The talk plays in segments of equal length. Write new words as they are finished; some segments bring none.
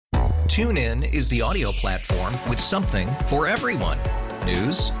TuneIn is the audio platform with something for everyone.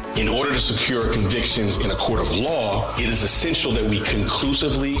 News. In order to secure convictions in a court of law, it is essential that we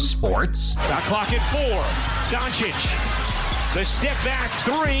conclusively. Sports. Shot clock at 4. Doncic. The step back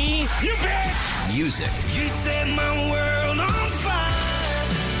 3. You bet. Music. You set my world on fire.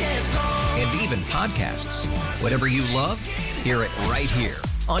 Yes, and even podcasts. Whatever you love, hear it right here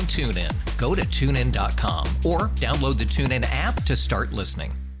on TuneIn. Go to TuneIn.com or download the TuneIn app to start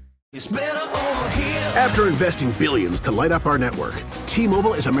listening. It's better over here. After investing billions to light up our network,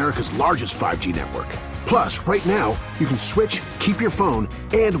 T-Mobile is America's largest 5G network. Plus, right now, you can switch, keep your phone,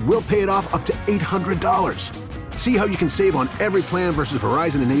 and we'll pay it off up to $800. See how you can save on every plan versus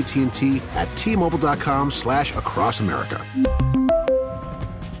Verizon and AT&T at T-Mobile.com/across America.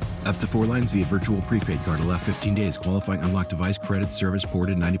 Up to 4 lines via virtual prepaid card. Allow 15 days. Qualifying unlocked device credit service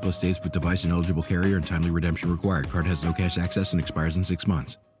ported 90-plus states with device and eligible carrier and timely redemption required. Card has no cash access and expires in 6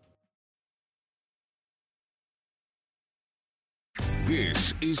 months.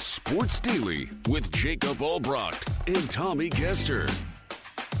 This is Sports Daily with Jacob Albrocht and Tommy Kester.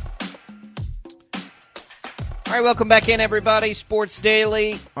 All right, welcome back in, everybody. Sports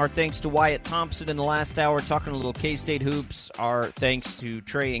Daily. Our thanks to Wyatt Thompson in the last hour talking a little K-State hoops. Our thanks to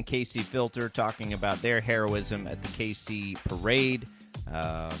Trey and Casey Filter talking about their heroism at the KC parade,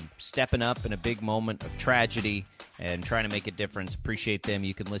 stepping up in a big moment of tragedy and trying to make a difference. Appreciate them.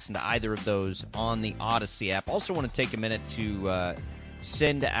 You can listen to either of those on the Odyssey app. Also want to take a minute to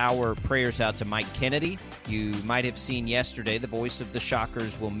send our prayers out to Mike Kennedy. You might have seen yesterday the voice of the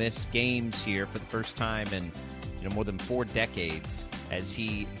Shockers will miss games here for the first time in more than 4 decades as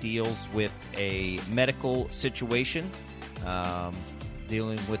he deals with a medical situation,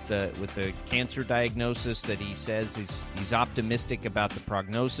 dealing with the cancer diagnosis that he says he's optimistic about the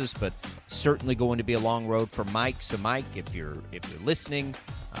prognosis, but certainly going to be a long road for Mike. So Mike, if you're listening,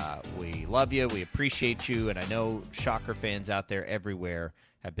 we love you, we appreciate you, and I know Shocker fans out there everywhere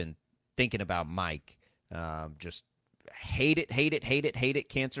have been thinking about Mike. Just hate it.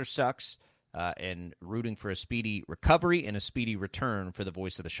 Cancer sucks. And rooting for a speedy recovery and a speedy return for the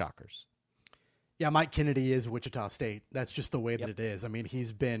voice of the Shockers. Yeah, Mike Kennedy is Wichita State. That's just the way that it is. I mean,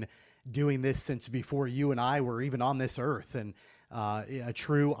 he's been doing this since before you and I were even on this earth, and a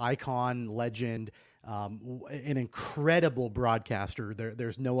true icon, legend, an incredible broadcaster.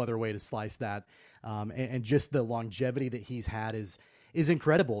 There's no other way to slice that, and just the longevity that he's had is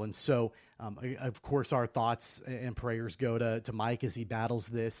incredible. And so, of course, our thoughts and prayers go to Mike as he battles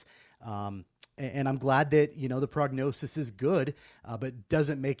this. And I'm glad that, the prognosis is good, but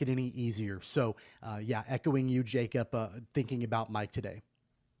doesn't make it any easier. So, echoing you, Jacob, thinking about Mike today.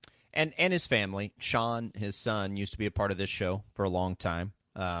 And his family. Sean, his son, used to be a part of this show for a long time.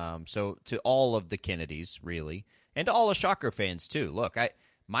 So to all of the Kennedys, really, and to all the Shocker fans, too. Look,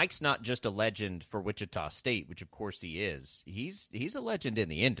 Mike's not just a legend for Wichita State, which, of course, he is. He's a legend in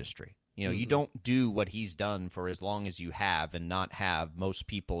the industry. You don't do what he's done for as long as you have and not have most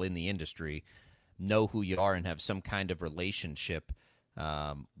people in the industry know who you are and have some kind of relationship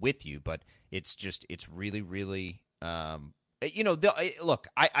with you. But it's really, really, look,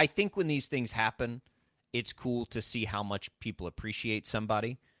 I think when these things happen, it's cool to see how much people appreciate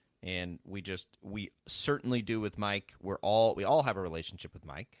somebody. And we certainly do with Mike. We all have a relationship with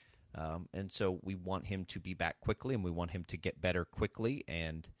Mike. And so we want him to be back quickly and we want him to get better quickly.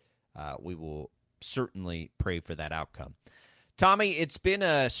 And we will certainly pray for that outcome. Tommy, it's been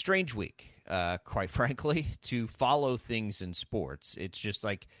a strange week, quite frankly, to follow things in sports. It's just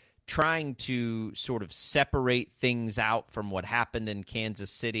like trying to sort of separate things out from what happened in Kansas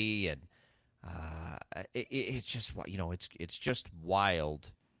City, and it's just it's just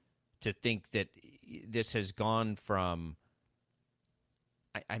wild to think that this has gone from.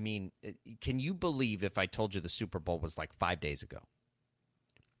 I mean, can you believe if I told you the Super Bowl was like 5 days ago?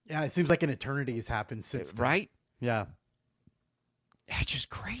 Yeah, it seems like an eternity has happened since then. Right? Yeah. It's just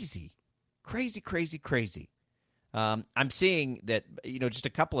crazy. Crazy. I'm seeing that, just a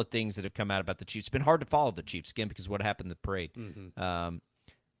couple of things that have come out about the Chiefs. It's been hard to follow the Chiefs, again, because of what happened in the parade. Mm-hmm.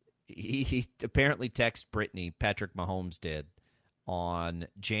 He apparently texted Brittany, Patrick Mahomes did, on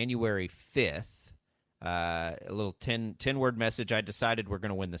January 5th, a little 10-word message. I decided we're going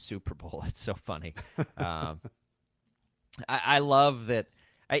to win the Super Bowl. It's so funny. I love that.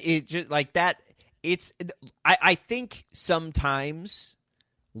 It just like that. I think sometimes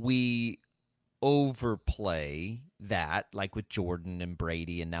we overplay that, like with Jordan and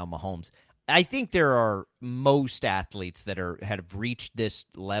Brady and now Mahomes. I think there are most athletes that have reached this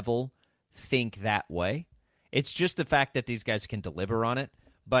level think that way. It's just the fact that these guys can deliver on it,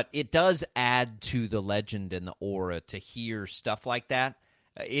 but it does add to the legend and the aura to hear stuff like that.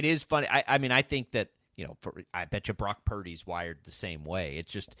 it is funny. I mean, I think that, I bet you Brock Purdy's wired the same way.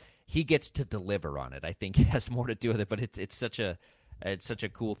 It's just he gets to deliver on it. I think it has more to do with it, but it's such a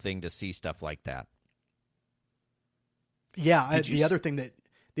cool thing to see stuff like that. Yeah, the other thing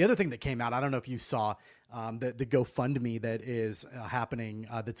that came out, I don't know if you saw the GoFundMe that is happening,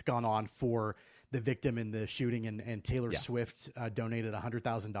 that's gone on for the victim in the shooting, and Taylor Swift donated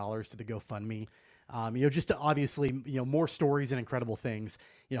 $100,000 to the GoFundMe. Just to obviously, more stories and incredible things,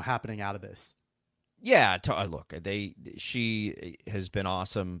 happening out of this. Yeah, look, she has been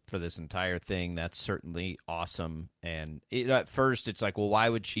awesome for this entire thing. That's certainly awesome. And at first, it's like, well, why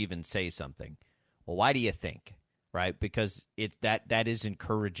would she even say something? Well, why do you think? Right? Because that is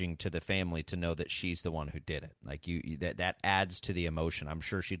encouraging to the family to know that she's the one who did it. Like that adds to the emotion. I'm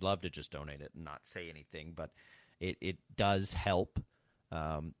sure she'd love to just donate it and not say anything, but it does help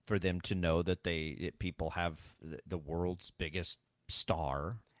for them to know that people have the world's biggest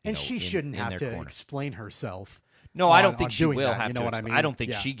star. And she shouldn't have to explain herself. No, I don't think she will have to. You know what I mean? I don't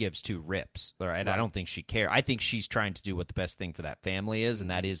think she gives two rips. Right? I don't think she cares. I think she's trying to do what the best thing for that family is, and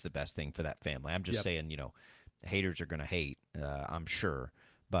that is the best thing for that family. I'm just saying, haters are going to hate, I'm sure.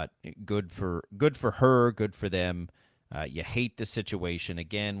 But good for her, good for them. You hate the situation.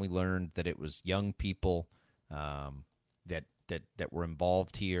 Again, we learned that it was young people that were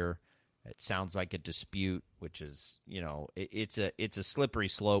involved here. It sounds like a dispute, which is, it's a slippery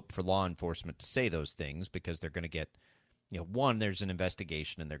slope for law enforcement to say those things, because they're going to get, one, there's an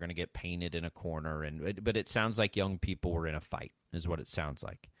investigation and they're going to get painted in a corner. But it sounds like young people were in a fight, is what it sounds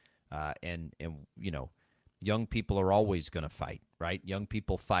like. And young people are always going to fight, right? Young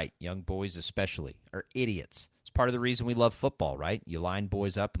people fight. Young boys especially are idiots. It's part of the reason we love football, right? You line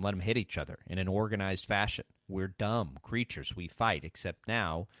boys up and let them hit each other in an organized fashion. We're dumb creatures. We fight, except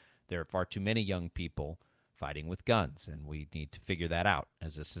now there are far too many young people fighting with guns, and we need to figure that out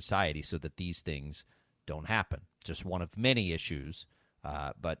as a society so that these things don't happen. Just one of many issues,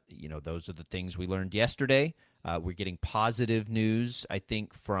 but those are the things we learned yesterday. We're getting positive news, I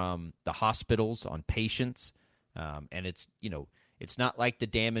think, from the hospitals on patients, and it's not like the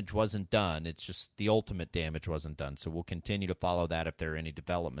damage wasn't done. It's just the ultimate damage wasn't done. So we'll continue to follow that. If there are any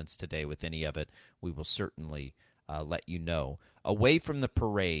developments today with any of it, we will certainly let you know. Away from the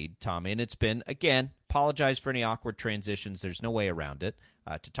parade, Tommy, and it's been, again, apologize for any awkward transitions. There's no way around it,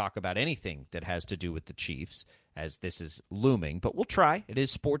 to talk about anything that has to do with the Chiefs, as this is looming. But we'll try. It is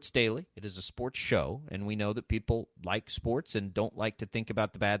Sports Daily. It is a sports show, and we know that people like sports and don't like to think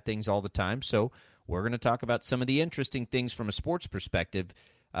about the bad things all the time. So we're going to talk about some of the interesting things from a sports perspective.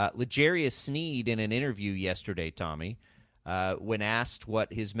 L'Jarius Sneed, in an interview yesterday, Tommy, when asked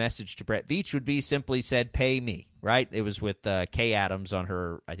what his message to Brett Veach would be, simply said, "Pay me," right? It was with Kay Adams on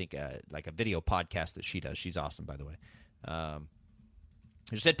her, I think, like a video podcast that she does. She's awesome, by the way.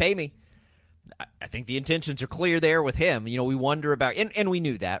 She said, "Pay me." I think the intentions are clear there with him. We wonder about, and we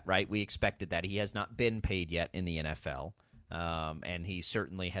knew that, right? We expected that. He has not been paid yet in the NFL, and he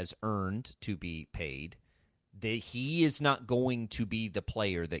certainly has earned to be paid. He is not going to be the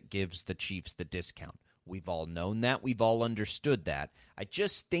player that gives the Chiefs the discount. We've all known that. We've all understood that. I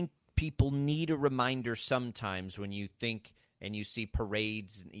just think people need a reminder sometimes when you think and you see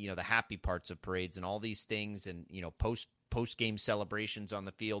parades, the happy parts of parades and all these things, and, post-game celebrations on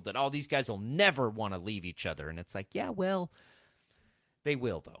the field, that all these guys will never want to leave each other. And it's like, yeah, well, they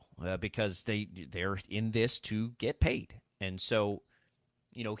will, though, because they're in this to get paid. And so,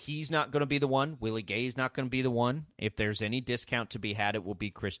 he's not going to be the one. Willie Gay's not going to be the one. If there's any discount to be had, it will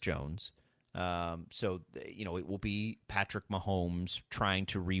be Chris Jones. So, it will be Patrick Mahomes trying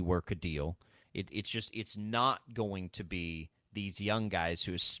to rework a deal. It's not going to be these young guys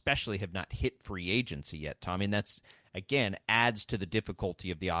who especially have not hit free agency yet, Tommy. And that's, again, adds to the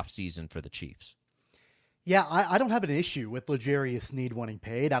difficulty of the offseason for the Chiefs. Yeah, I don't have an issue with L'Jarius Sneed wanting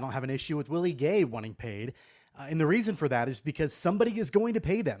paid. I don't have an issue with Willie Gay wanting paid. And the reason for that is because somebody is going to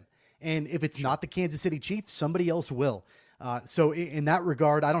pay them. And if it's not the Kansas City Chiefs, somebody else will. So in that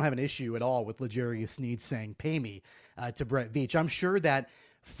regard, I don't have an issue at all with L'Jarius Sneed saying, "Pay me," to Brett Veach. I'm sure that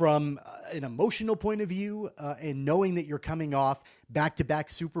from an emotional point of view, and knowing that you're coming off back-to-back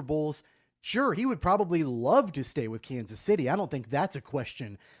Super Bowls, sure, he would probably love to stay with Kansas City. I don't think that's a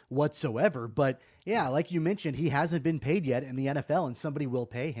question whatsoever. But yeah, like you mentioned, he hasn't been paid yet in the NFL, and somebody will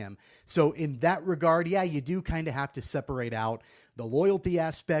pay him. So in that regard, yeah, you do kind of have to separate out the loyalty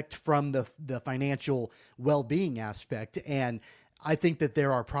aspect from the financial well-being aspect. And I think that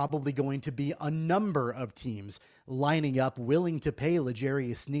there are probably going to be a number of teams lining up willing to pay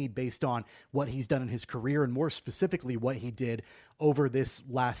L'Jarius Sneed based on what he's done in his career and more specifically what he did over this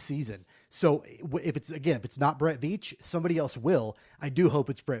last season. So if it's not Brett Veach, somebody else will. I do hope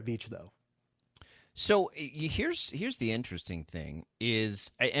it's Brett Veach though. So here's the interesting thing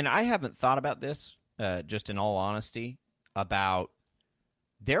is, and I haven't thought about this, just in all honesty, about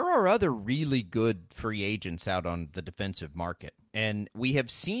there are other really good free agents out on the defensive market. And we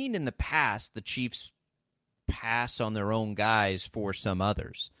have seen in the past the Chiefs pass on their own guys for some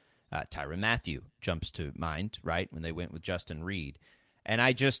others. Tyrann Mathieu jumps to mind, right, when they went with Justin Reed. And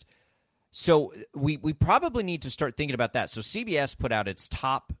so we probably need to start thinking about that. So CBS put out its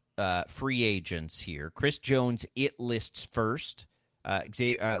top free agents here. Chris Jones, it lists first. Got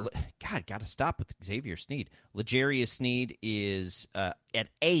to stop with Xavier Sneed. L'Jarius Sneed is at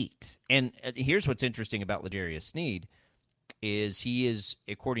 8. And here's what's interesting about L'Jarius Sneed is he is,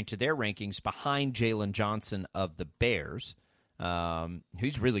 according to their rankings, behind Jalen Johnson of the Bears,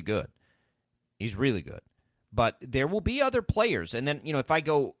 who's really good. He's really good. But there will be other players. And then, if I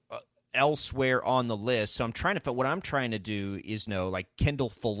go elsewhere on the list, so what I'm trying to do is know, like Kendall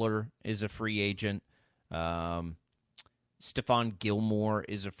Fuller is a free agent. Stephon Gilmore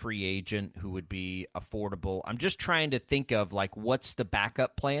is a free agent who would be affordable. I'm just trying to think of, like, what's the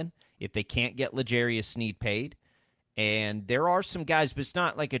backup plan if they can't get L'Jarius Sneed paid. And there are some guys, but it's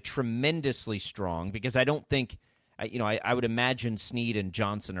not like a tremendously strong, because I don't think, I would imagine Sneed and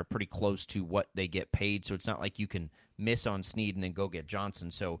Johnson are pretty close to what they get paid, so it's not like you can miss on Sneed and then go get Johnson.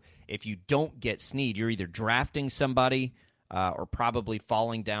 So if you don't get Sneed, you're either drafting somebody or probably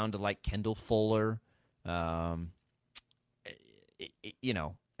falling down to, like, Kendall Fuller.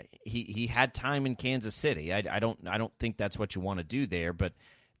 He had time in Kansas City. I don't think that's what you want to do there, but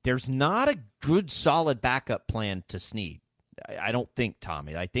there's not a good solid backup plan to Sneed. I don't think,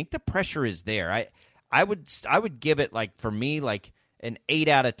 Tommy. I think the pressure is there. I would give it, like, for me, like an 8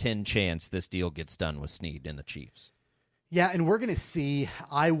 out of 10 chance this deal gets done with Sneed and the Chiefs. Yeah, and we're going to see,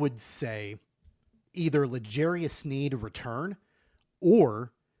 I would say, either L'Jarius Sneed return,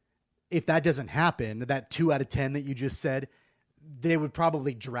 or if that doesn't happen, that 2 out of 10 that you just said, they would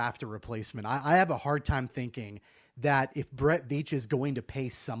probably draft a replacement. I have a hard time thinking that if Brett Veach is going to pay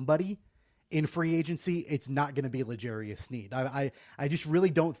somebody in free agency, it's not going to be L'Jarius Sneed. I just really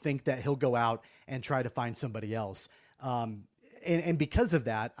don't think that he'll go out and try to find somebody else. And because of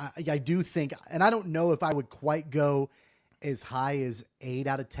that, I do think, and I don't know if I would quite go as high as 8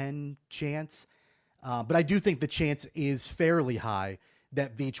 out of 10 chance, but I do think the chance is fairly high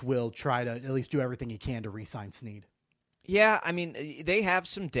that Veach will try to at least do everything he can to re-sign Sneed. Yeah, I mean, they have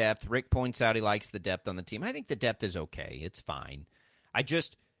some depth. Rick points out he likes the depth on the team. I think the depth is okay. It's fine.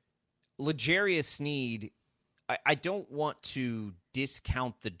 L'Jarius Sneed, I don't want to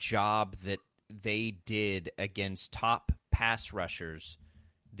discount the job that they did against top pass rushers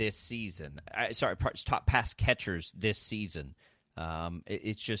this season. Top pass catchers this season.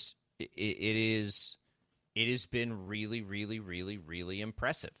 It has been really, really, really, really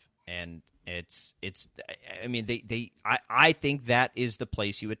impressive. And I think that is the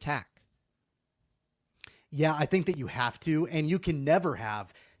place you attack. Yeah, I think that you have to, and you can never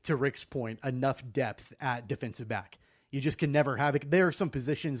have, to Rick's point, enough depth at defensive back. You just can never have it. There are some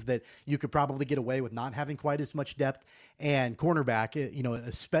positions that you could probably get away with not having quite as much depth, and cornerback,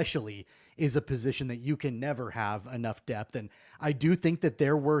 especially, is a position that you can never have enough depth. And I do think that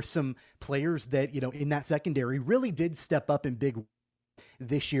there were some players that, in that secondary really did step up in big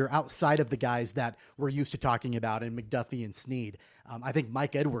this year outside of the guys that we're used to talking about in McDuffie and Sneed. I think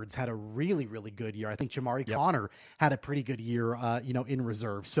Mike Edwards had a really, really good year. I think Jamari Connor had a pretty good year, in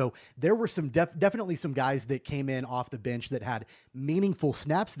reserve. So there were some definitely some guys that came in off the bench that had meaningful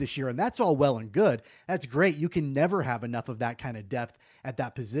snaps this year, and that's all well and good. That's great. You can never have enough of that kind of depth at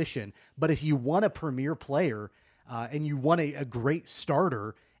that position. But if you want a premier player and you want a great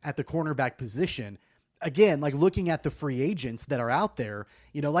starter at the cornerback position, again, like looking at the free agents that are out there,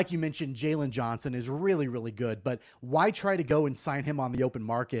 like you mentioned, Jalen Johnson is really, really good, but why try to go and sign him on the open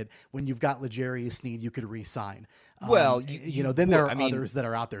market when you've got L'Jarius Sneed you could re-sign? Well, then there are others that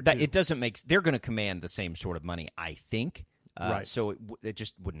are out there too. It doesn't they're going to command the same sort of money, I think. Right. So it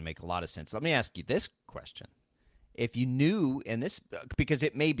just wouldn't make a lot of sense. Let me ask you this question. If you knew, because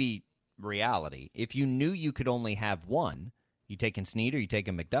it may be reality, if you knew you could only have one, you taking Sneed or you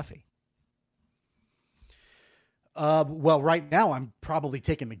taking McDuffie? Well, right now I'm probably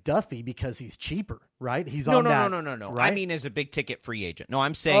taking McDuffie because he's cheaper, right? He's no. Right? I mean, as a big ticket free agent. No,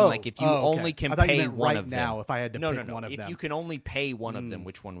 I'm saying if you only can pay one of them. If I had to pick one of them. If you can only pay one of them,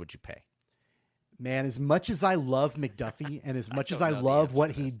 which one would you pay? Man, as much as I love McDuffie and as much as I love what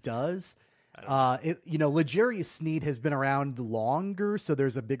he does, L'Jarius Sneed has been around longer, so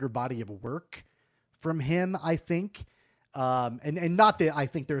there's a bigger body of work from him, I think. And not that I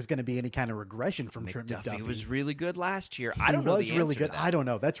think there's going to be any kind of regression from Trent McDuffie. He was really good last year. I don't know the answer really good. To that. I don't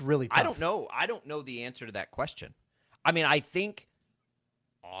know. That's really tough. I don't know the answer to that question. I mean, I think,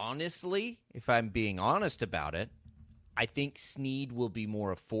 honestly, if I'm being honest about it, I think Sneed will be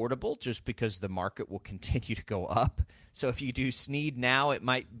more affordable just because the market will continue to go up. So if you do Sneed now, it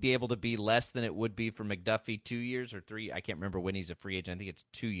might be able to be less than it would be for McDuffie 2 years or 3. I can't remember when he's a free agent. I think it's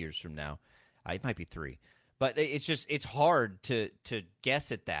 2 years from now. It might be 3. But it's hard to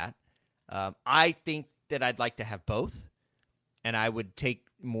guess at that. I think that I'd like to have both, and I would take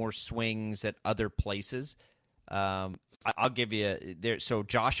more swings at other places. I'll give you there. So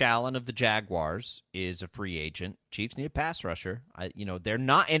Josh Allen of the Jaguars is a free agent. Chiefs need a pass rusher. They're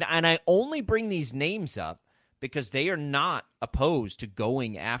not, and I only bring these names up because they are not opposed to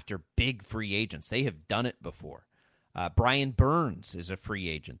going after big free agents. They have done it before. Brian Burns is a free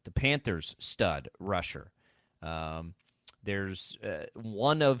agent. The Panthers stud rusher. There's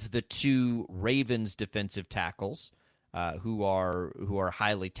one of the 2 Ravens defensive tackles who are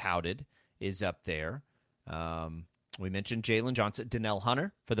highly touted is up there. We mentioned Jalen Johnson, Donnell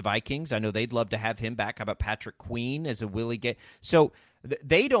Hunter for the Vikings. I know they'd love to have him back. How about Patrick Queen as a Willie Gay? So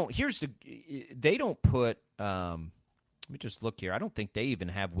they don't. They don't put. Let me just look here. I don't think they even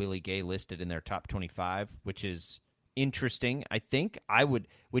have Willie Gay listed in their top 25, which is interesting. I think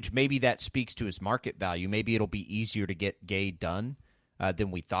which maybe that speaks to his market value. Maybe it'll be easier to get Gay done than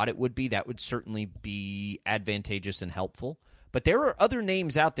we thought it would be. That would certainly be advantageous and helpful. But there are other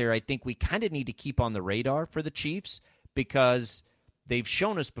names out there I think we kind of need to keep on the radar for the Chiefs because they've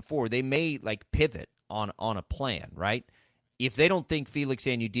shown us before they may pivot on a plan, right? If they don't think Felix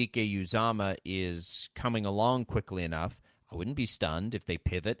Anudike-Uzomah is coming along quickly enough, I wouldn't be stunned if they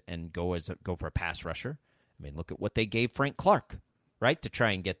pivot and go for a pass rusher. I mean, look at what they gave Frank Clark, right, to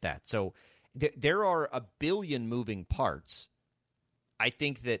try and get that. So there are a billion moving parts. I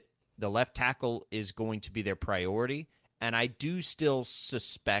think that the left tackle is going to be their priority. And I do still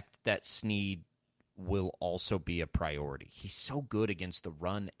suspect that Sneed will also be a priority. He's so good against the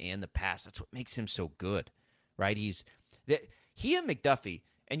run and the pass. That's what makes him so good, right? He and McDuffie,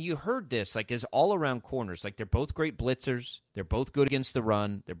 and you heard this, as all-around corners. They're both great blitzers. They're both good against the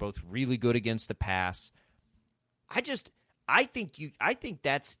run. They're both really good against the pass. I think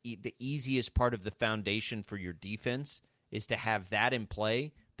that's the easiest part of the foundation for your defense is to have that in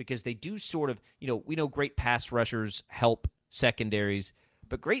play. Because they do sort of, we know great pass rushers help secondaries,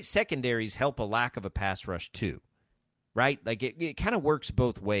 but great secondaries help a lack of a pass rush too, right? It kind of works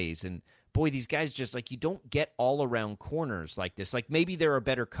both ways. And boy, these guys just you don't get all around corners like this. Maybe there are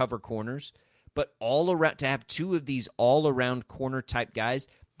better cover corners, but all around to have 2 of these all around corner type guys,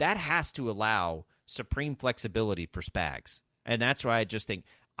 that has to allow supreme flexibility for Spags. And that's why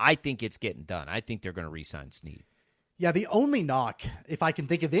I think it's getting done. I think they're going to re-sign Sneed. Yeah, the only knock, if I can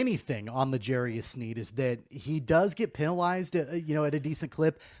think of anything on L'Jarius Sneed, is that he does get penalized, at a decent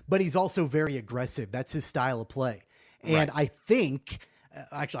clip, but he's also very aggressive. That's his style of play. And I think,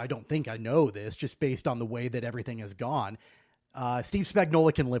 actually, I don't think I know this, just based on the way that everything has gone. Steve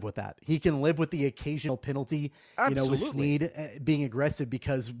Spagnuolo can live with that. He can live with the occasional penalty, with Sneed being aggressive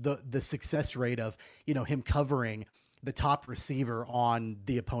because the success rate of, him covering the top receiver on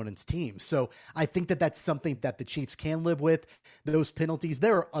the opponent's team. So I think that that's something that the Chiefs can live with, those penalties.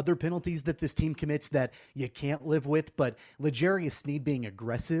 There are other penalties that this team commits that you can't live with, but L'Jarius Sneed being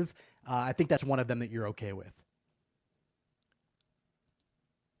aggressive, I think that's one of them that you're okay with.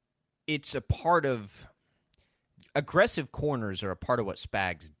 It's a part of aggressive corners are a part of what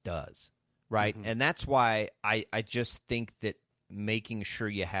Spags does, right? Mm-hmm. And that's why I just think that making sure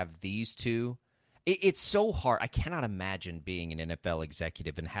you have these 2, it's so hard. I cannot imagine being an NFL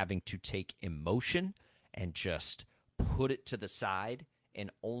executive and having to take emotion and just put it to the side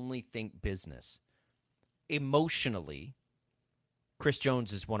and only think business. Emotionally, Chris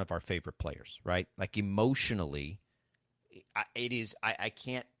Jones is one of our favorite players, right? Emotionally, I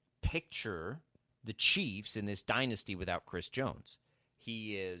can't picture the Chiefs in this dynasty without Chris Jones.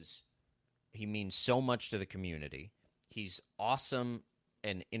 He means so much to the community. He's awesome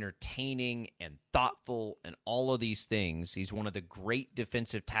and entertaining and thoughtful and all of these things. He's one of the great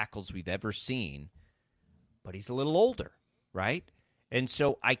defensive tackles we've ever seen, but he's a little older, right? And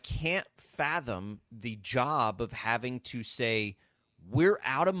so I can't fathom the job of having to say, we're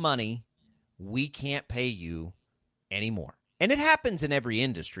out of money, we can't pay you anymore. And it happens in every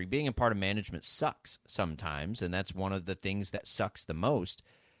industry. Being a part of management sucks sometimes, and that's one of the things that sucks the most.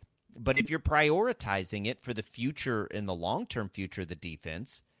 But if you're prioritizing it for the future and the long-term future of the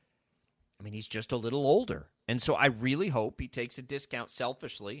defense, I mean, he's just a little older. And so I really hope he takes a discount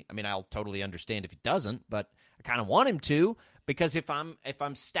selfishly. I mean, I'll totally understand if he doesn't, but I kind of want him to, because if I'm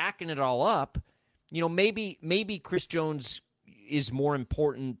stacking it all up, maybe Chris Jones is more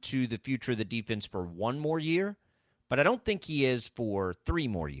important to the future of the defense for one more year, but I don't think he is for 3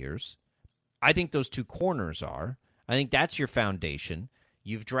 more years. I think those 2 corners are. I think that's your foundation.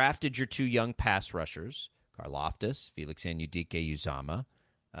 You've drafted your 2 young pass rushers, Karlaftis, Felix Anudike-Uzomah.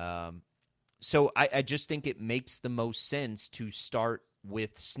 So I just think it makes the most sense to start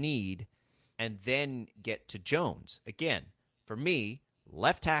with Snead and then get to Jones. Again, for me,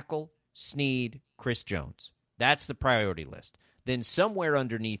 left tackle, Snead, Chris Jones. That's the priority list. Then somewhere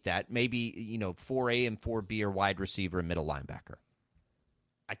underneath that, maybe 4A and 4B are wide receiver and middle linebacker.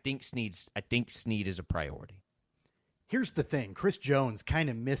 I think Snead is a priority. Here's the thing. Chris Jones kind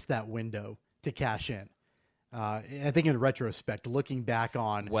of missed that window to cash in. I think in retrospect, looking back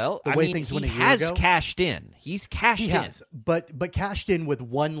on the way things went a year ago. He has cashed in. He's cashed in. But cashed in with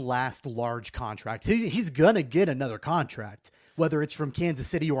one last large contract. He's going to get another contract, whether it's from Kansas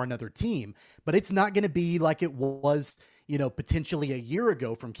City or another team. But it's not going to be like it was, potentially a year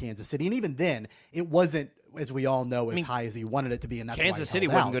ago from Kansas City. And even then, it wasn't, as we all know, as high as he wanted it to be, and that's why Kansas City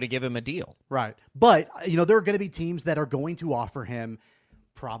wasn't going to give him a deal. Right. But, there are going to be teams that are going to offer him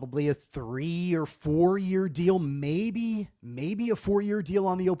probably a 3 or 4 year deal, maybe a 4-year deal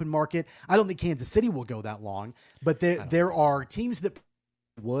on the open market. I don't think Kansas City will go that long, but there are teams that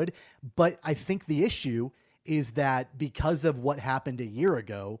would. But I think the issue is that because of what happened a year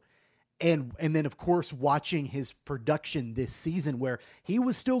ago, and then, of course, watching his production this season where he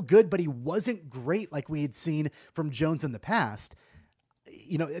was still good, but he wasn't great like we had seen from Jones in the past,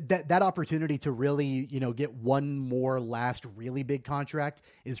 that opportunity to really, get one more last really big contract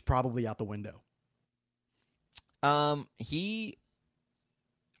is probably out the window. He,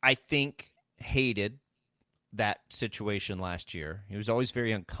 I think, hated that situation last year. He was always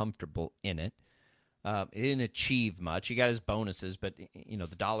very uncomfortable in it. He didn't achieve much. He got his bonuses, but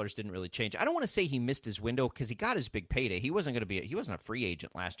the dollars didn't really change. I don't want to say he missed his window because he got his big payday. He wasn't a free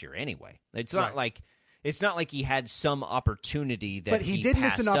agent last year anyway. It's not like he had some opportunity that. But he did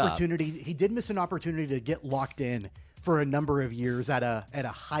miss an opportunity. He did miss an opportunity to get locked in for a number of years at a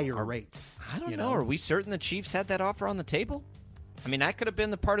higher rate. I don't know. Are we certain the Chiefs had that offer on the table? I mean, that could have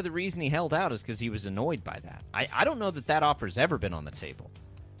been the part of the reason he held out is because he was annoyed by that. I don't know that offer's ever been on the table.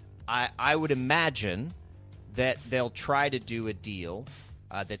 I would imagine that they'll try to do a deal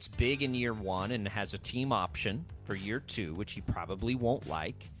that's big in year 1 and has a team option for year 2, which he probably won't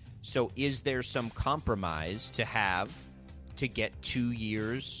like. So is there some compromise to get 2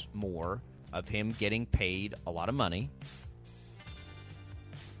 years more of him getting paid a lot of money?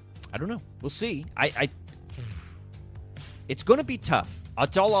 I don't know. We'll see. It's going to be tough.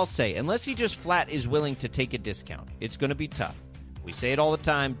 That's all I'll say. Unless he just flat is willing to take a discount, it's going to be tough. We say it all the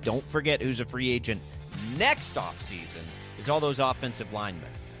time. Don't forget who's a free agent next offseason is all those offensive linemen.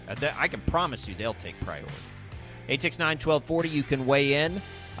 I can promise you they'll take priority. 869-1240, you can weigh in.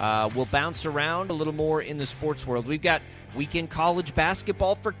 We'll bounce around a little more in the sports world. We've got weekend college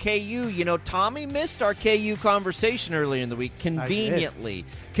basketball for KU. Tommy missed our KU conversation earlier in the week. Conveniently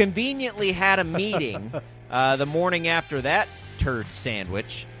had a meeting the morning after that turd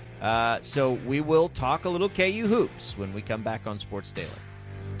sandwich. So we will talk a little KU hoops when we come back on Sports Daily.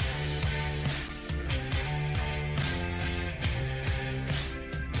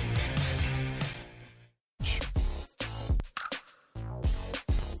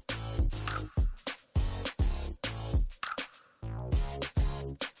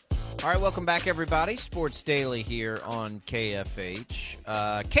 All right, welcome back, everybody. Sports Daily here on KFH.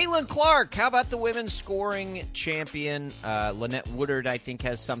 Caitlin Clark, how about the women's scoring champion? Lynette Woodard, I think,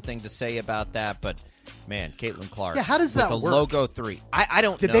 has something to say about that. But, man, Caitlin Clark. Yeah, how does that work? Logo 3. I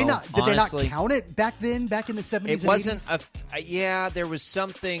don't know. Did they not count it back then, back in the 70s It wasn't there was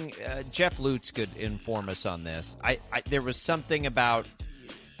something. Jeff Lutz could inform us on this. There was something about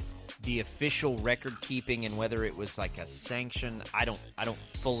the official record keeping and whether it was like a sanction. I don't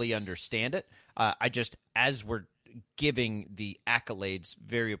fully understand it. I just, as we're giving the accolades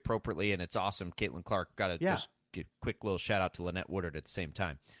very appropriately, and it's awesome. Caitlin Clark got to just give a quick little shout out to Lynette Woodard at the same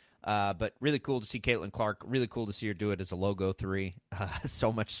time. But really cool to see Caitlin Clark. Really cool to see her do it as a logo 3.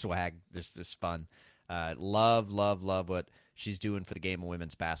 So much swag. There's this fun. Love what she's doing for the game of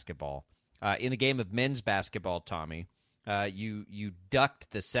women's basketball. In the game of men's basketball, Tommy, you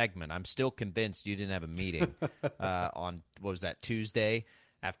ducked the segment. I'm still convinced you didn't have a meeting on, what was that, Tuesday?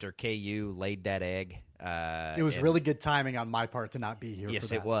 after KU laid that egg. It was really good timing on my part to not be here. Yes, for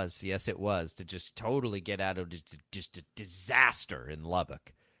that. it was. Yes, it was, to just totally get out of just a disaster in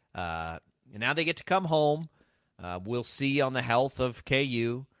Lubbock. And now they get to come home. We'll see on the health of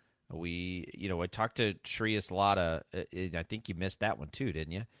KU. I talked to Shreyas Latta. I think you missed that one too,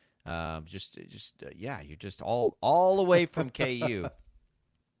 didn't you? You're just all the way from KU.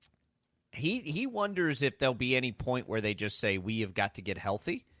 He wonders if there'll be any point where they just say, we have got to get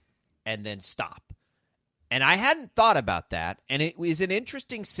healthy and then stop. And I hadn't thought about that, and it was an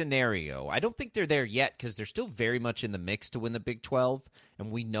interesting scenario. I don't think they're there yet because they're still very much in the mix to win the Big 12,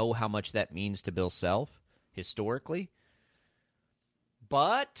 and we know how much that means to Bill Self historically.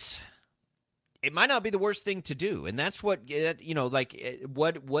 But it might not be the worst thing to do, and that's what,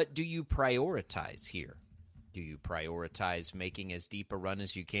 what do you prioritize here? Do you prioritize making as deep a run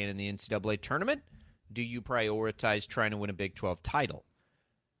as you can in the NCAA tournament? Do you prioritize trying to win a Big 12 title?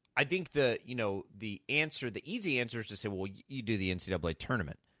 I think the easy answer is to say, well, you do the NCAA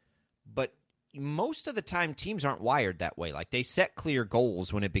tournament. But most of the time, teams aren't wired that way. Like, they set clear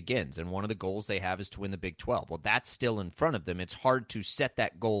goals when it begins, and one of the goals they have is to win the Big 12. Well, that's still in front of them. It's hard to set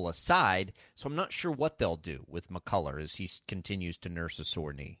that goal aside, so I'm not sure what they'll do with McCullough as he continues to nurse a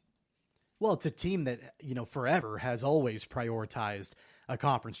sore knee. Well, it's a team that, forever has always prioritized a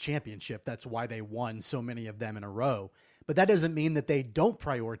conference championship. That's why they won so many of them in a row. But that doesn't mean that they don't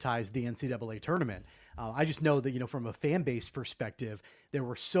prioritize the NCAA tournament. I just know that, from a fan base perspective, there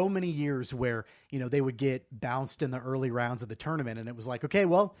were so many years where, they would get bounced in the early rounds of the tournament. And it was like, okay,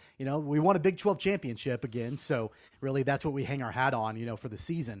 well, we won a Big 12 championship again. So really that's what we hang our hat on, for the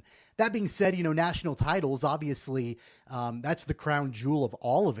season. That being said, national titles, obviously, that's the crown jewel of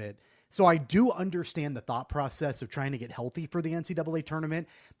all of it. So I do understand the thought process of trying to get healthy for the NCAA tournament,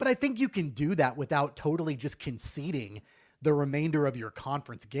 but I think you can do that without totally just conceding the remainder of your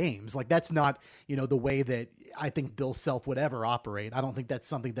conference games. Like, that's not, the way that I think Bill Self would ever operate. I don't think that's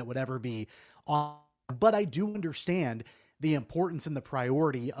something that would ever be on, but I do understand the importance and the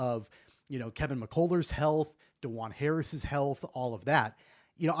priority of, Kevin McCullough's health, DeJuan Harris's health, all of that.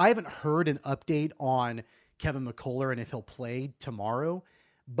 I haven't heard an update on Kevin McCullough and if he'll play tomorrow.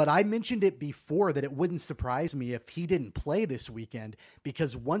 But I mentioned it before that it wouldn't surprise me if he didn't play this weekend,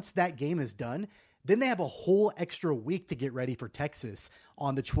 because once that game is done, then they have a whole extra week to get ready for Texas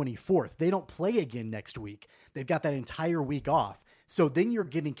on the 24th. They don't play again next week. They've got that entire week off. So then you're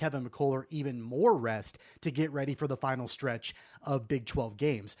giving Kevin McCullough even more rest to get ready for the final stretch of Big 12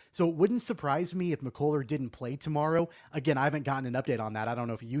 games. So it wouldn't surprise me if McCullough didn't play tomorrow. Again, I haven't gotten an update on that. I don't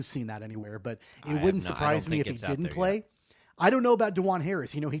know if you've seen that anywhere, but it wouldn't surprise me if he didn't play. Yet. I don't know about DeJuan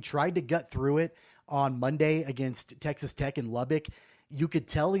Harris. He tried to gut through it on Monday against Texas Tech in Lubbock. You could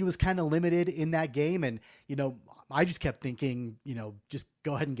tell he was kind of limited in that game. And, I just kept thinking, just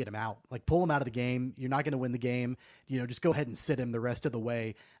go ahead and get him out. Like, pull him out of the game. You're not going to win the game. Just go ahead and sit him the rest of the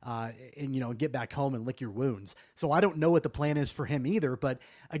way and get back home and lick your wounds. So I don't know what the plan is for him either. But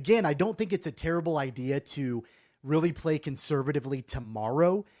again, I don't think it's a terrible idea to really play conservatively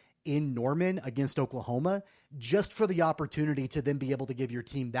tomorrow in Norman against Oklahoma, just for the opportunity to then be able to give your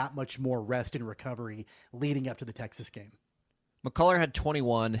team that much more rest and recovery leading up to the Texas game. McCullough had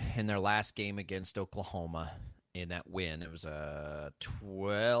 21 in their last game against Oklahoma in that win. It was a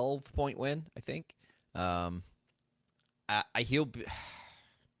 12-point win, I think. I'd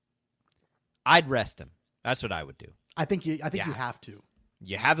rest him. That's what I would do. I think you have to.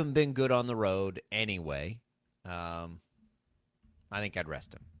 You haven't been good on the road anyway. I think I'd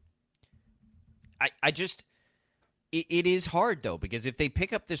rest him. It is hard, though, because if they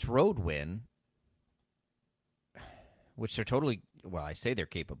pick up this road win, which they're totally, well, I say they're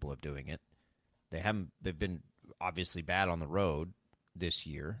capable of doing it. They've been obviously bad on the road this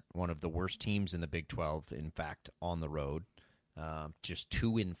year. One of the worst teams in the Big 12, in fact, on the road. Just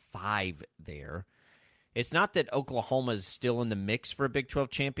 2-5 there. It's not that Oklahoma's still in the mix for a Big 12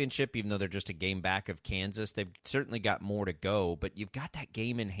 championship, even though they're just a game back of Kansas. They've certainly got more to go, but you've got that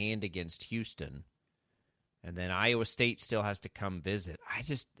game in hand against Houston. And then Iowa State still has to come visit.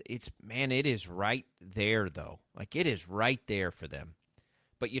 It is right there, though. Like, it is right there for them.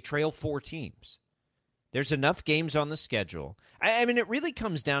 But you trail 4 teams. There's enough games on the schedule. I mean, it really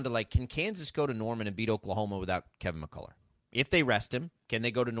comes down to, like, can Kansas go to Norman and beat Oklahoma without Kevin McCullough? If they rest him, can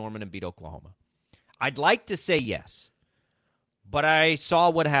they go to Norman and beat Oklahoma? I'd like to say yes, but I saw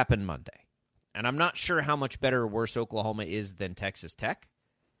what happened Monday. And I'm not sure how much better or worse Oklahoma is than Texas Tech.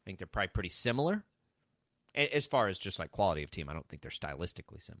 I think they're probably pretty similar. As far as just like quality of team, I don't think they're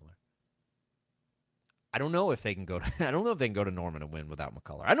stylistically similar. I don't know if they can go to Norman and win without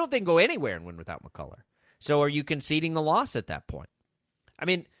McCullough. I don't know if they can go anywhere and win without McCullough. So are you conceding the loss at that point? I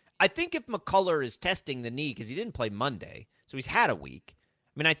mean, I think if McCullough is testing the knee because he didn't play Monday, so he's had a week.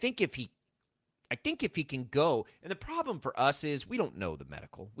 I mean, I think if he can go, and the problem for us is we don't know the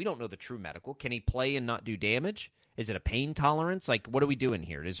medical. We don't know the true medical. Can he play and not do damage? Is it a pain tolerance? Like, what are we doing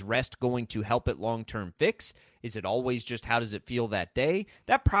here? Is rest going to help it long-term fix? Is it always just how does it feel that day?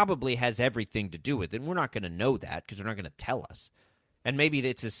 That probably has everything to do with it, and we're not going to know that because they're not going to tell us. And maybe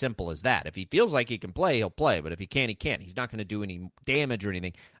it's as simple as that. If he feels like he can play, he'll play, but if he can't, he can't. He's not going to do any damage or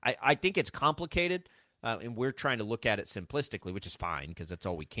anything. I think it's complicated, and we're trying to look at it simplistically, which is fine because that's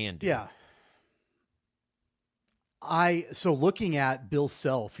all we can do. Yeah. So looking at Bill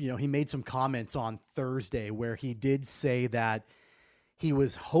Self, he made some comments on Thursday where he did say that he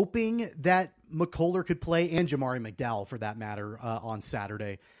was hoping that McCullough could play, and Jamari McDowell for that matter, on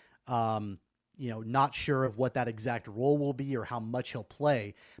Saturday. Not sure of what that exact role will be or how much he'll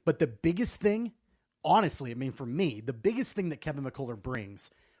play. But the biggest thing, honestly, I mean, for me, the biggest thing that Kevin McCullough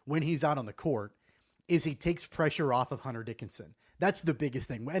brings when he's out on the court is he takes pressure off of Hunter Dickinson. That's the biggest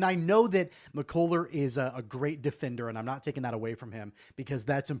thing. And I know that McCullough is a great defender, and I'm not taking that away from him because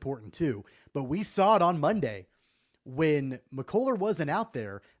that's important too. But we saw it on Monday when McCullough wasn't out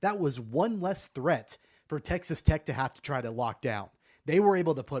there. That was one less threat for Texas Tech to have to try to lock down. They were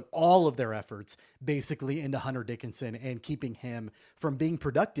able to put all of their efforts basically into Hunter Dickinson and keeping him from being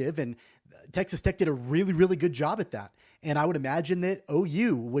productive. And Texas Tech did a really, really good job at that. And I would imagine that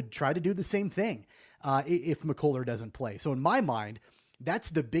OU would try to do the same thing if McCullough doesn't play. So in my mind,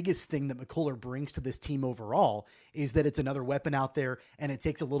 that's the biggest thing that McCullough brings to this team overall is that it's another weapon out there and it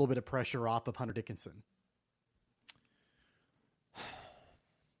takes a little bit of pressure off of Hunter Dickinson.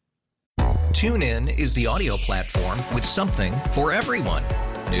 TuneIn is the audio platform with something for everyone.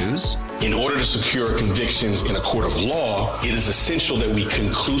 News. In order to secure convictions in a court of law, it is essential that we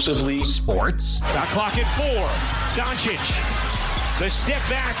conclusively. Sports. Shot clock at 4. Doncic. The step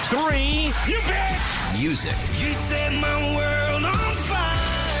back 3. You bet. Music. You set my world on fire.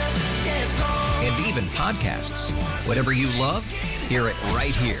 Yes, and even podcasts. Whatever you love, hear it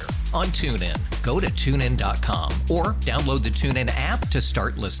right here on TuneIn. Go to TuneIn.com or download the TuneIn app to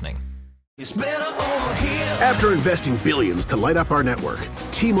start listening. It's better over here. After investing billions to light up our network,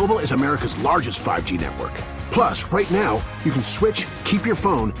 T-Mobile is America's largest 5G network. Plus, right now, you can switch, keep your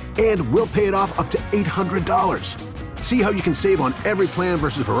phone, and we'll pay it off up to $800. See how you can save on every plan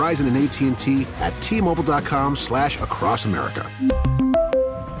versus Verizon and AT&T at T-Mobile.com/across America.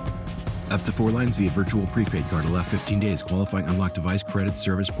 Up to 4 lines via virtual prepaid card. Allow 15 days. Qualifying unlocked device credit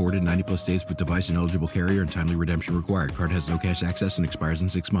service ported 90-plus days with device and eligible carrier and timely redemption required. Card has no cash access and expires in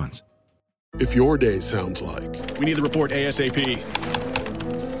 6 months. If your day sounds like, we need the report ASAP,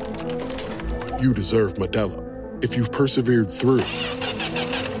 you deserve Modelo. If you've persevered through,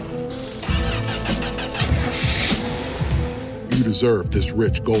 you deserve this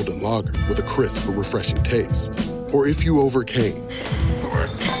rich golden lager with a crisp but refreshing taste. Or if you overcame. 2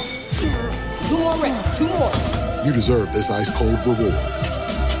 more reps, 2 more. You deserve this ice-cold reward.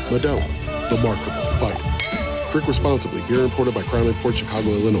 Modelo, the Remarkable Fighter. Drink responsibly. Beer imported by Crown Imports, Chicago,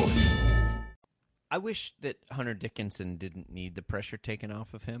 Illinois. I wish that Hunter Dickinson didn't need the pressure taken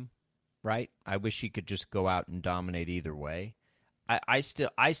off of him, right? I wish he could just go out and dominate either way. I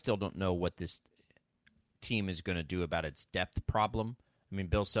still don't know what this team is going to do about its depth problem. I mean,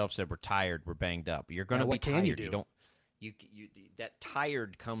 Bill Self said we're tired, we're banged up. You're going to be tired. You do? You that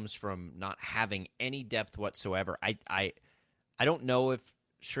tired comes from not having any depth whatsoever. I don't know if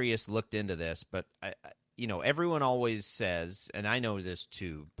Shreyas looked into this, but everyone always says, and I know this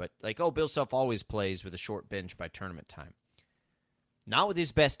too, but Bill Self always plays with a short bench by tournament time. Not with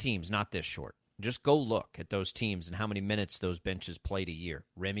his best teams, not this short. Just go look at those teams and how many minutes those benches played a year.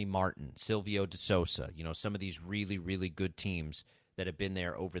 Remy Martin, Silvio De Sousa, some of these really, really good teams that have been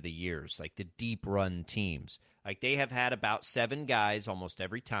there over the years, like the deep run teams. They have had about 7 guys almost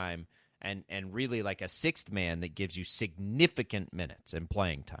every time, and really like a 6th man that gives you significant minutes and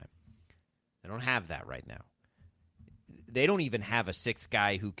playing time. They don't have that right now. They don't even have a 6th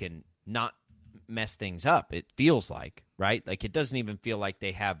guy who can not mess things up, it feels like, right? It doesn't even feel like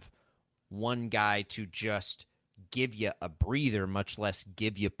they have one guy to just give you a breather, much less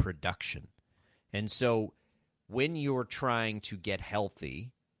give you production. And so when you're trying to get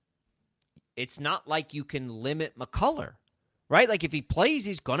healthy, it's not like you can limit McCullough, right? If he plays,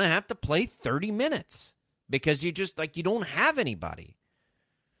 he's going to have to play 30 minutes because you just, you don't have anybody.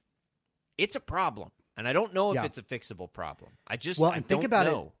 It's a problem, and I don't know if it's a fixable problem.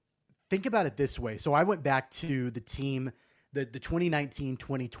 Think about it this way. So I went back to the team, the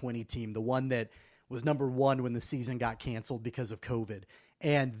 2019-2020 team, the one that was number 1 when the season got canceled because of COVID.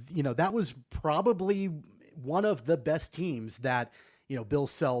 And, that was probably one of the best teams that, Bill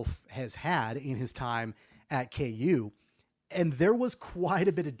Self has had in his time at KU. And there was quite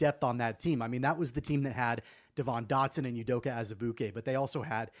a bit of depth on that team. I mean, that was the team that had Devon Dotson and Udoka Azubuike, but they also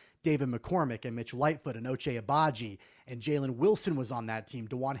had David McCormick and Mitch Lightfoot and Ochai Agbaji, and Jalen Wilson was on that team.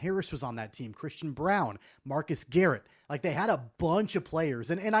 DeJuan Harris was on that team. Christian Brown, Marcus Garrett. Like, they had a bunch of players.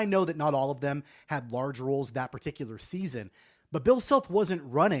 And I know that not all of them had large roles that particular season, but Bill Self wasn't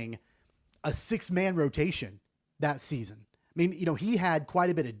running a 6-man rotation that season. I mean, he had quite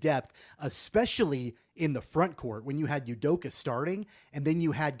a bit of depth, especially in the front court when you had Udoka starting, and then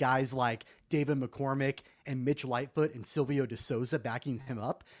you had guys like David McCormick and Mitch Lightfoot and Silvio De Souza backing him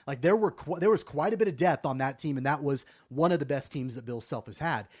up. Like, there was quite a bit of depth on that team, and that was one of the best teams that Bill Self has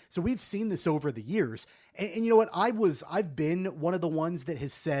had. So we've seen this over the years. And you know what? I've been one of the ones that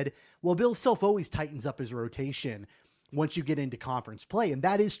has said, well, Bill Self always tightens up his rotation once you get into conference play. And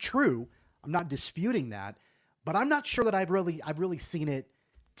that is true. I'm not disputing that. But I'm not sure that I've really seen it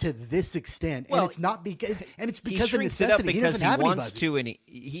to this extent. Well, and it's not because of necessity. It up because he doesn't have wants anybody. to, and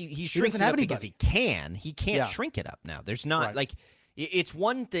he shrinks it up because he can. He can't shrink it up now. There's not it's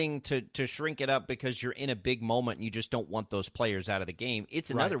one thing to shrink it up because you're in a big moment and you just don't want those players out of the game. It's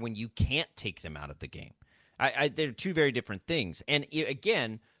another when you can't take them out of the game. They're two very different things. And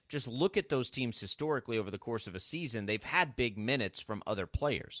again, just look at those teams historically over the course of a season. They've had big minutes from other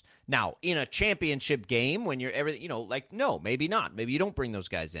players. Now, in a championship game, when you're everything, no, maybe not. Maybe you don't bring those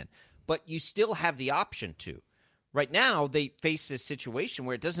guys in. But you still have the option to. Right now, they face this situation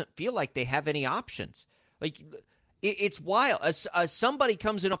where it doesn't feel like they have any options. Like, it's wild. Somebody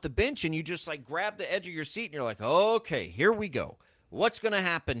comes in off the bench and you just grab the edge of your seat and you're like, okay, here we go. What's going to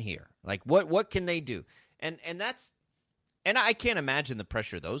happen here? Like, what can they do? And that's. And I can't imagine the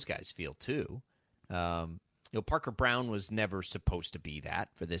pressure those guys feel, too. Parker Brown was never supposed to be that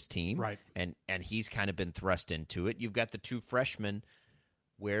for this team. Right. And he's kind of been thrust into it. You've got the 2 freshmen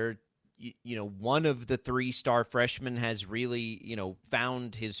where, one of the 3-star freshmen has really,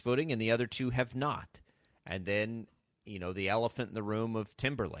 found his footing and the other 2 have not. And then, the elephant in the room of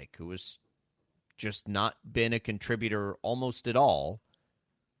Timberlake, who has just not been a contributor almost at all.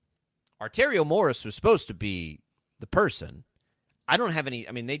 Arterio Morris was supposed to be the person. I don't have any.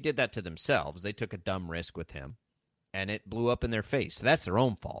 I mean, they did that to themselves. They took a dumb risk with him, and it blew up in their face. So that's their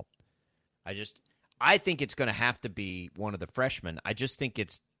own fault. I think it's going to have to be one of the freshmen. I just think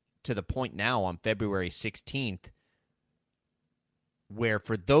it's to the point now on February 16th where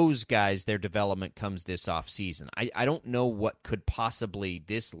for those guys, their development comes this offseason. I don't know what could possibly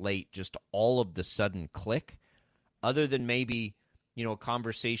this late just all of the sudden click, other than maybe, a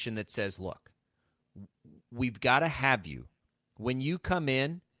conversation that says, look, we've got to have you. When you come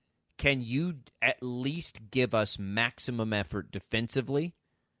in, can you at least give us maximum effort defensively?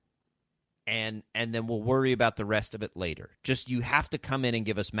 And then we'll worry about the rest of it later. Just you have to come in and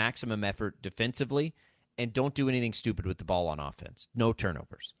give us maximum effort defensively, and don't do anything stupid with the ball on offense. No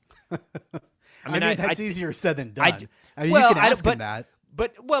turnovers. I mean that's easier said than done. You can ask him that.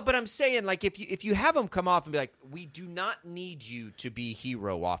 But I'm saying, if you have them come off and be like, we do not need you to be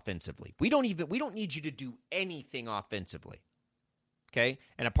hero offensively. We don't need you to do anything offensively. Okay?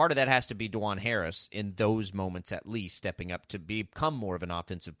 And a part of that has to be DeJuan Harris in those moments at least stepping up to become more of an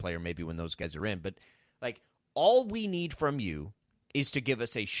offensive player maybe when those guys are in. But all we need from you is to give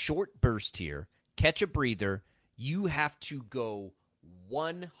us a short burst here, catch a breather. You have to go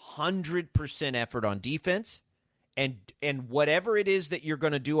 100% effort on defense. And whatever it is that you're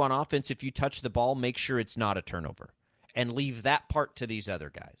going to do on offense, if you touch the ball, make sure it's not a turnover. And leave that part to these other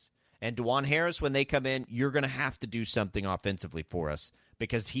guys. And DeJuan Harris, when they come in, you're going to have to do something offensively for us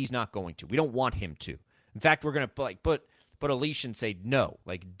because he's not going to. We don't want him to. In fact, we're going to put a leash and say, no,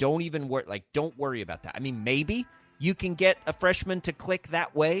 don't even worry. Don't worry about that. I mean, maybe you can get a freshman to click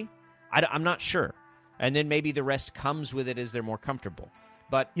that way. I'm not sure. And then maybe the rest comes with it as they're more comfortable.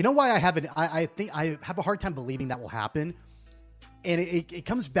 But you know why I think I have a hard time believing that will happen. And it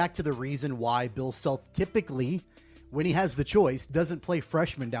comes back to the reason why Bill Self typically, when he has the choice, doesn't play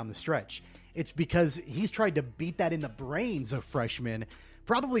freshmen down the stretch. It's because he's tried to beat that in the brains of freshmen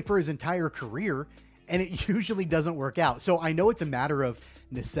probably for his entire career, and it usually doesn't work out. So I know it's a matter of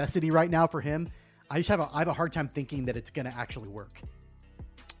necessity right now for him. I have a hard time thinking that it's going to actually work.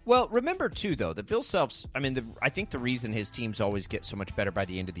 Well, remember, too, though, that Bill Self's, I think the reason his teams always get so much better by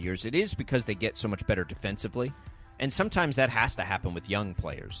the end of the years, it is because they get so much better defensively. And sometimes that has to happen with young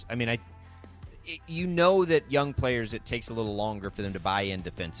players. You know that young players, it takes a little longer for them to buy in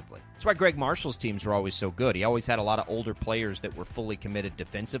defensively. That's why Greg Marshall's teams were always so good. He always had a lot of older players that were fully committed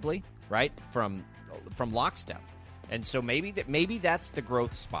defensively, right, from lockstep. And so maybe that's the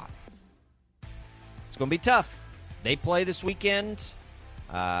growth spot. It's going to be tough. They play this weekend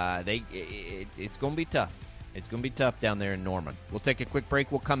It's going to be tough. It's going to be tough down there in Norman. We'll take a quick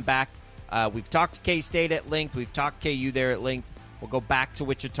break. We'll come back. We've talked to K-State at length. We've talked KU there at length. We'll go back to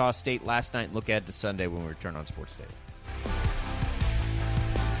Wichita State last night and look ahead to Sunday when we return on Sports Daily.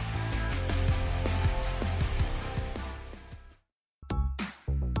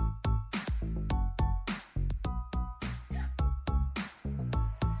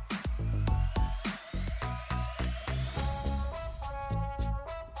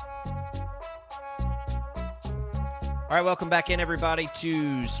 All right, welcome back in, everybody,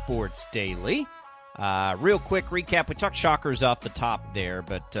 to Sports Daily. Real quick recap. We talked Shockers off the top there,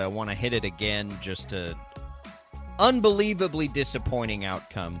 but want to hit it again. Just a unbelievably disappointing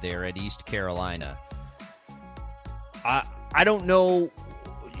outcome there at East Carolina. I don't know.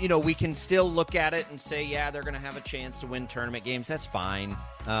 You know, we can still look at it and say, yeah, they're going to have a chance to win tournament games. That's fine.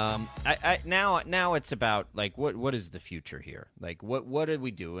 Now it's about, like, what is the future here? Like, what are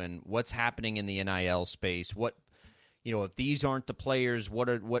we doing? What's happening in the NIL space? If these aren't the players,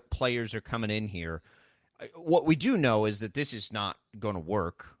 what players are coming in here? What we do know is that this is not going to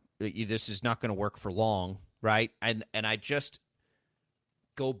work. This is not going to work for long, right? And I just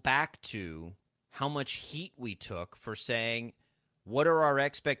go back to how much heat we took for saying, what are our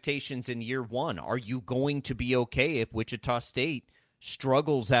expectations in year one? Are you going to be okay if Wichita State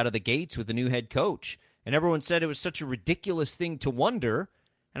struggles out of the gates with a new head coach? And everyone said it was such a ridiculous thing to wonder.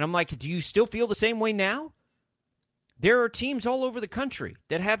 And I'm like, do you still feel the same way now? There are teams all over the country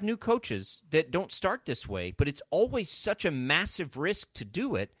that have new coaches that don't start this way, but it's always such a massive risk to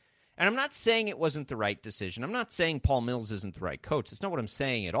do it. And I'm not saying it wasn't the right decision. I'm not saying Paul Mills isn't the right coach. That's not what I'm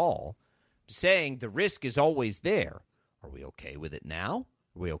saying at all. I'm saying the risk is always there. Are we okay with it now?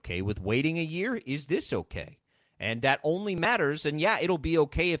 Are we okay with waiting a year? Is this okay? And that only matters, and yeah, it'll be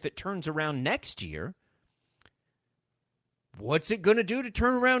okay if it turns around next year. What's it going to do to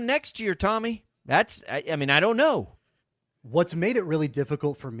turn around next year, Tommy? I don't know. What's made it really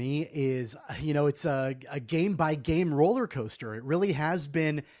difficult for me is, it's a game-by-game roller coaster. It really has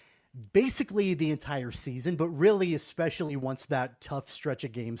been basically the entire season, but really especially once that tough stretch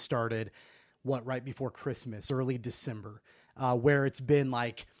of games started, right before Christmas, early December, where it's been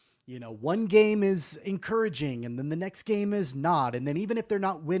like, one game is encouraging and then the next game is not. And then even if they're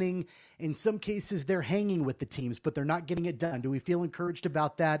not winning, in some cases they're hanging with the teams, but they're not getting it done. Do we feel encouraged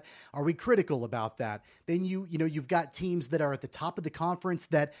about that? Are we critical about that? Then you've got teams that are at the top of the conference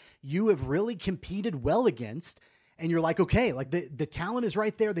that you have really competed well against. And you're like, okay, like the talent is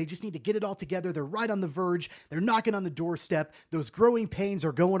right there. They just need to get it all together. They're right on the verge. They're knocking on the doorstep. Those growing pains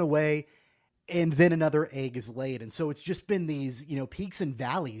are going away. And then another egg is laid. And so it's just been these, peaks and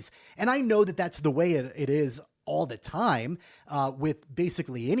valleys. And I know that that's the way it is all the time with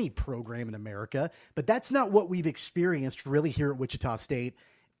basically any program in America. But that's not what we've experienced really here at Wichita State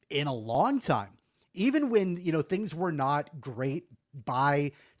in a long time. Even when, things were not great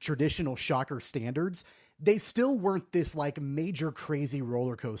by traditional Shocker standards, they still weren't this like major crazy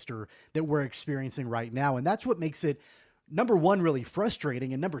roller coaster that we're experiencing right now. And that's what makes it, number one, really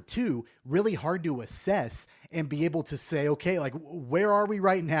frustrating, and number two, really hard to assess and be able to say, okay, like, where are we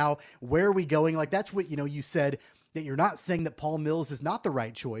right now? Where are we going? Like, that's what, you said that you're not saying that Paul Mills is not the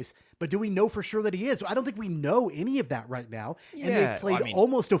right choice, but do we know for sure that he is? I don't think we know any of that right now. Yeah, and they've played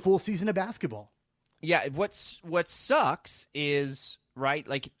almost a full season of basketball. Yeah. What sucks is, right,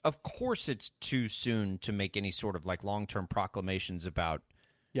 like, of course it's too soon to make any sort of like long-term proclamations about,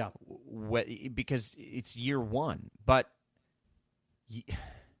 because it's year one, but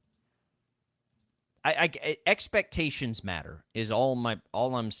expectations matter is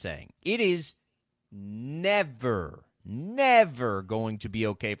all I'm saying. It is never going to be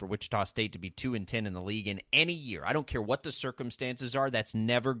okay for Wichita State to be 2-10 in the league in any year. I don't care what the circumstances are. That's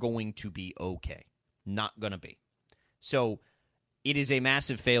never going to be okay. Not going to be. So it is a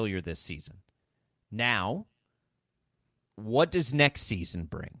massive failure this season. Now, what does next season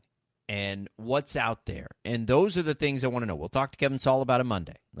bring? And what's out there? And those are the things I want to know. We'll talk to Kevin Saul about it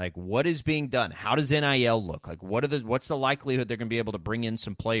Monday. Like, what is being done? How does NIL look? Like, what's the likelihood they're going to be able to bring in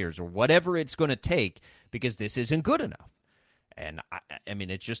some players or whatever it's going to take, because this isn't good enough. And, I mean,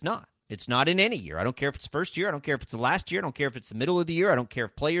 it's just not. It's not in any year. I don't care if it's first year. I don't care if it's the last year. I don't care if it's the middle of the year. I don't care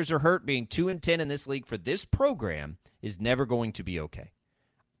if players are hurt. Being 2-10 in this league for this program is never going to be okay.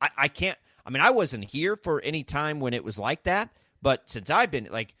 I can't. I mean, I wasn't here for any time when it was like that, but since I've been,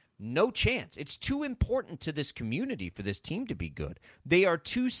 like, no chance. It's too important to this community for this team to be good. They are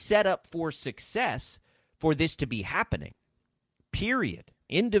too set up for success for this to be happening. Period.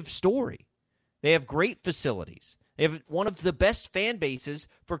 End of story. They have great facilities. They have one of the best fan bases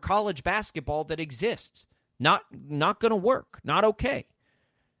for college basketball that exists. Not going to work. Not okay.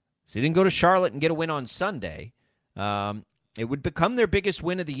 So they didn't go to Charlotte and get a win on Sunday. It would become their biggest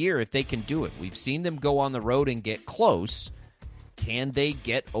win of the year if they can do it. We've seen them go on the road and get close. Can they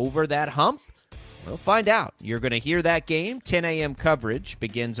get over that hump? We'll find out. You're going to hear that game. 10 a.m. coverage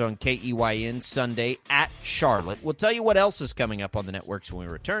begins on KEYN Sunday at Charlotte. We'll tell you what else is coming up on the networks when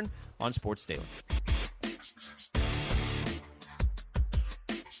we return on Sports Daily.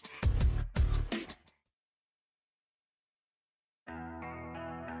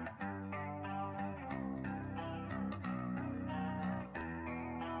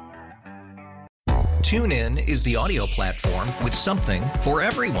 TuneIn is the audio platform with something for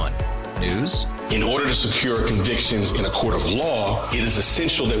everyone. News. In order to secure convictions in a court of law, it is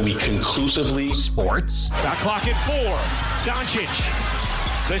essential that we conclusively. Sports. Shot clock at 4.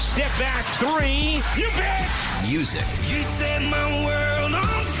 Doncic. The step back 3. You bet. Music. You set my world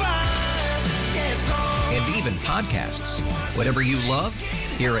on fire. Yes, and even podcasts. Whatever you love,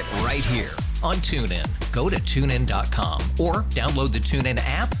 hear it right here on TuneIn. Go to TuneIn.com or download the TuneIn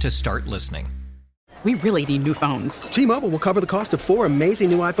app to start listening. We really need new phones. T-Mobile will cover the cost of 4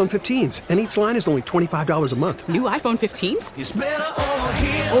 amazing new iPhone 15s, and each line is only $25 a month. New iPhone 15s? It's better over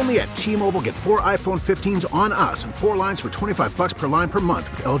here. Only at T-Mobile, get 4 iPhone 15s on us and 4 lines for $25 per line per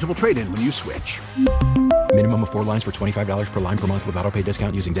month with eligible trade-in when you switch. Minimum of 4 lines for $25 per line per month with autopay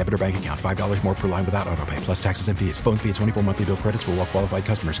discount using debit or bank account. $5 more per line without autopay, plus taxes and fees. Phone fee at 24 monthly bill credits for well-qualified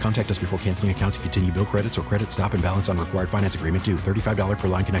customers. Contact us before canceling account to continue bill credits or credit stop and balance on required finance agreement due. $35 per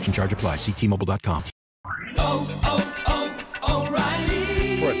line connection charge applies. See T-Mobile.com.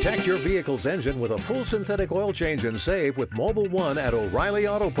 O'Reilly. Protect your vehicle's engine with a full synthetic oil change and save with Mobil 1 at O'Reilly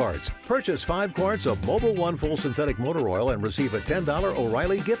Auto Parts. Purchase 5 quarts of Mobil 1 full synthetic motor oil and receive a $10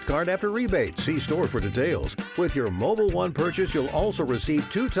 O'Reilly gift card after rebate. See store for details. With your Mobil 1 purchase, you'll also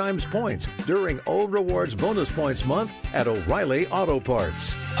receive 2 times points during O Rewards Bonus Points Month at O'Reilly Auto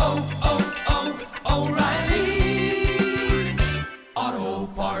Parts. O'Reilly.